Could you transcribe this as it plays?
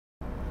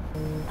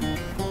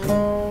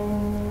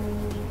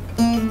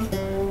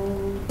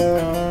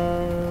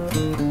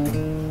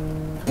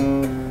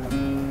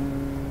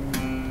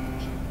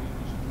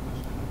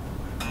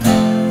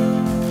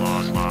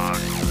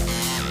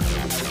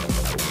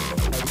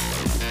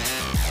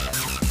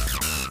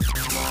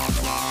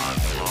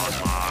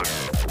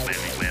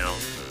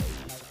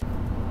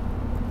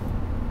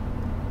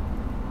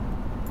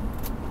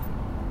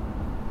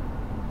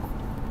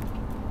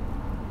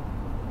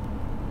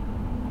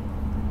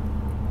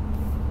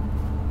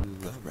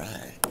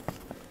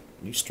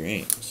New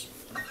strings.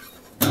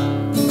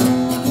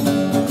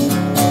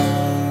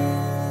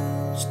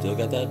 Still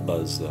got that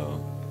buzz though.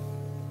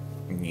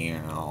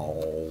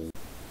 Meow.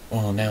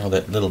 Well, now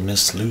that little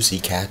Miss Lucy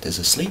Cat is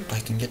asleep, I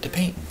can get to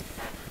painting.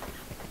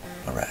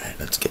 Alright,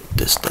 let's get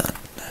this done.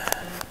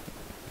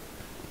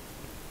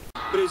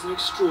 But it's an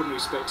extraordinary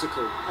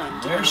spectacle,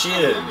 and there she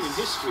is. In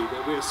history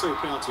that we are so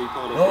proud to be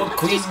part of. Oh,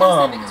 Queen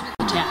Mom!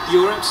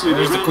 You're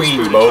absolutely right. There's the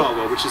Queen's boat,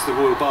 Harwell, which is the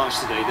royal barge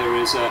today. There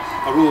is a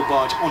royal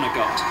barge honour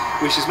guard,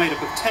 which is made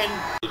up of 10.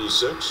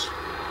 86.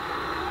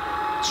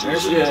 There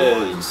she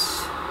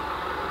is.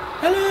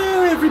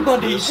 Hello,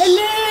 everybody.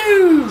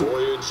 Hello.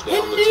 Voyage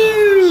down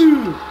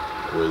Hello.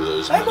 The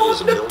Thames. I'm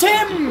on the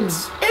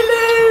Thames.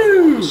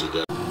 Hello.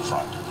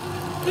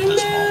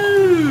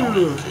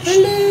 Hello.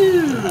 Hello.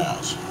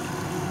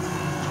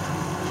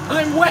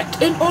 I'm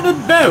wet and on a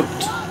boat.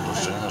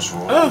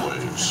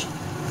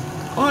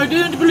 Oh, I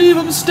don't believe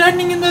I'm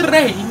standing in the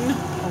rain.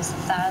 Those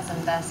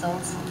 1,000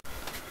 vessels.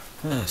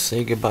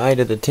 Say goodbye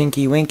to the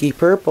Tinky Winky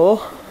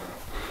purple.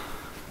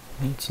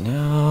 It's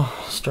now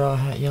Straw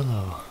Hat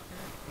yellow.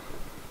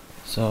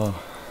 So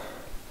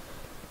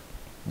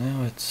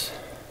now it's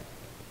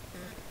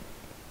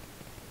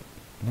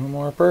no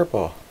more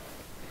purple.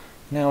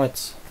 Now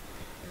it's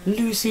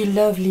Lucy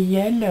Lovely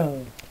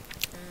yellow.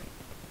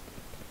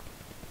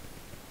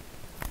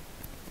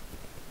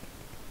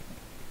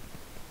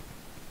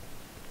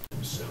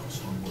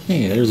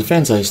 Hey, there's a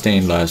fence I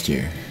stained last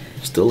year.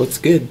 Still looks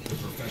good.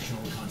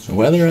 The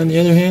weather, on the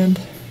other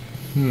hand,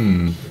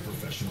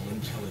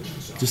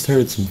 just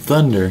heard some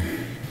thunder.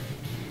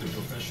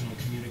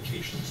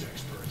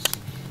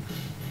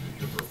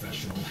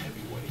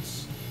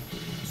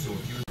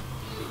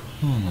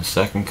 The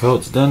second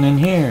coat's done in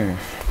here.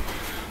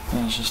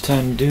 Now it's just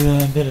time to do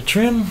a bit of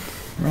trim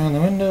around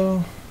the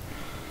window,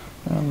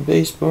 around the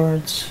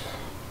baseboards,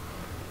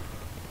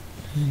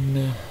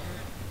 and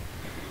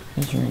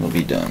this room will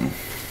be done.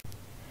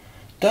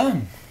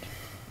 Done!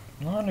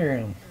 Laundry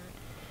room.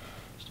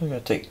 Still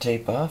gotta take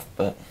tape off,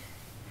 but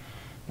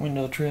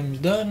window trim's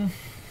done.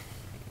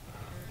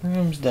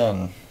 Room's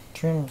done.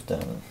 Trim's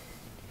done.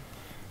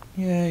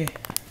 Yay.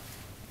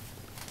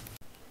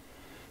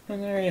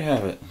 And there you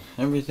have it.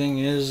 Everything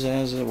is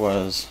as it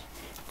was,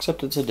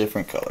 except it's a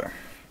different color.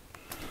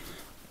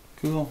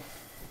 Cool.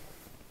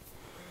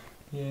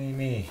 Yay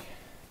me.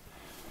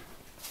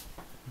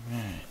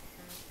 Alright.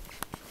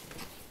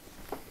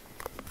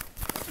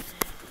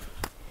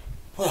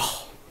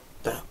 Well,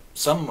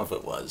 some of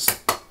it was.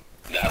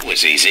 That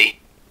was easy.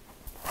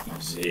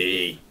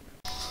 Easy.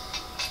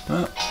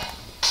 Well,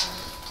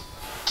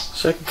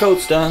 second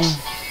coat's done.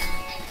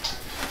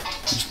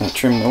 Just gonna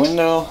trim the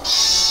window.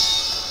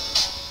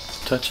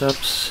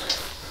 Touch-ups.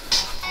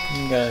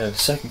 Got a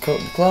second coat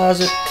in the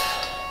closet.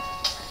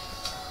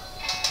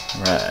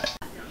 Right.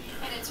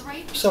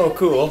 So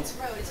cool.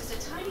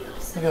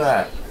 Look at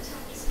that.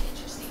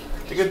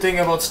 The good thing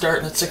about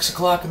starting at 6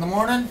 o'clock in the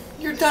morning,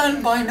 you're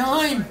done by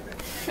 9.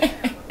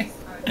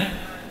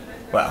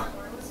 Well,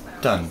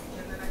 done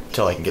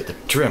until I can get the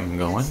trim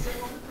going.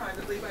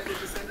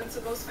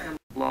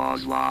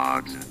 Logs,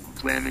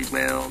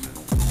 2012.